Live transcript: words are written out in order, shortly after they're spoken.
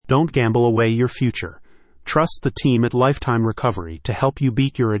Don't gamble away your future. Trust the team at Lifetime Recovery to help you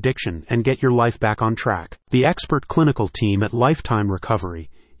beat your addiction and get your life back on track. The expert clinical team at Lifetime Recovery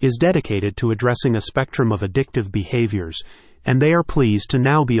is dedicated to addressing a spectrum of addictive behaviors, and they are pleased to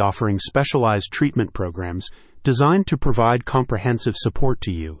now be offering specialized treatment programs designed to provide comprehensive support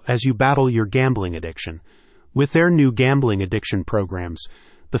to you as you battle your gambling addiction. With their new gambling addiction programs,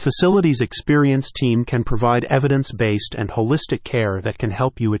 the facility's experienced team can provide evidence-based and holistic care that can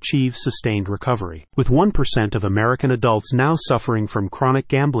help you achieve sustained recovery. With 1% of American adults now suffering from chronic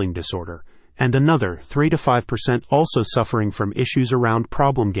gambling disorder, and another 3 to 5% also suffering from issues around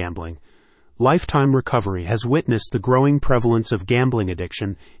problem gambling, Lifetime Recovery has witnessed the growing prevalence of gambling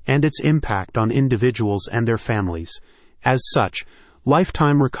addiction and its impact on individuals and their families. As such,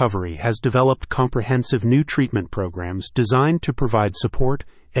 Lifetime Recovery has developed comprehensive new treatment programs designed to provide support,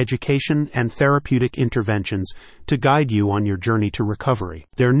 education, and therapeutic interventions to guide you on your journey to recovery.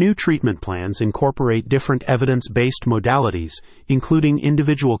 Their new treatment plans incorporate different evidence-based modalities, including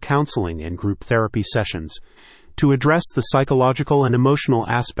individual counseling and group therapy sessions, to address the psychological and emotional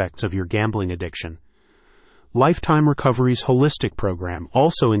aspects of your gambling addiction. Lifetime Recovery's holistic program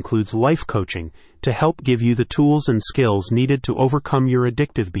also includes life coaching to help give you the tools and skills needed to overcome your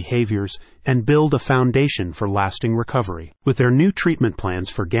addictive behaviors and build a foundation for lasting recovery. With their new treatment plans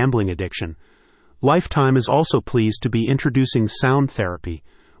for gambling addiction, Lifetime is also pleased to be introducing sound therapy,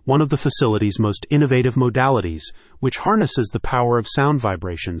 one of the facility's most innovative modalities, which harnesses the power of sound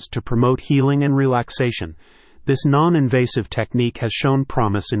vibrations to promote healing and relaxation. This non-invasive technique has shown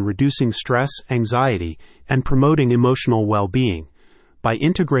promise in reducing stress, anxiety, and promoting emotional well-being. By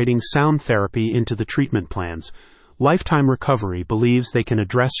integrating sound therapy into the treatment plans, Lifetime Recovery believes they can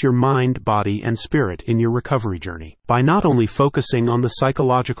address your mind, body, and spirit in your recovery journey. By not only focusing on the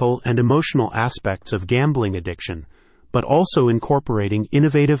psychological and emotional aspects of gambling addiction, but also incorporating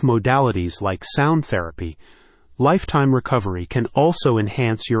innovative modalities like sound therapy, Lifetime Recovery can also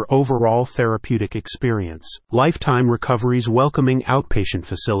enhance your overall therapeutic experience. Lifetime Recovery's welcoming outpatient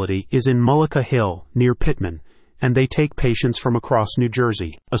facility is in Mullica Hill, near Pitman, and they take patients from across New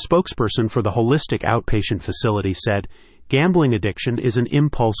Jersey. A spokesperson for the holistic outpatient facility said, "Gambling addiction is an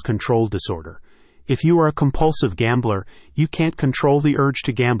impulse control disorder. If you are a compulsive gambler, you can't control the urge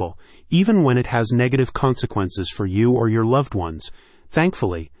to gamble, even when it has negative consequences for you or your loved ones.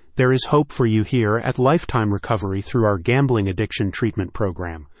 Thankfully, there is hope for you here at Lifetime Recovery through our gambling addiction treatment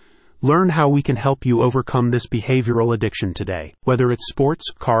program. Learn how we can help you overcome this behavioral addiction today. Whether it's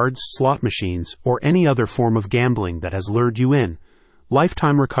sports, cards, slot machines, or any other form of gambling that has lured you in,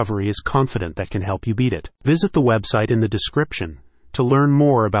 Lifetime Recovery is confident that can help you beat it." Visit the website in the description to learn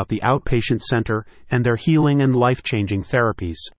more about the Outpatient Center and their healing and life-changing therapies.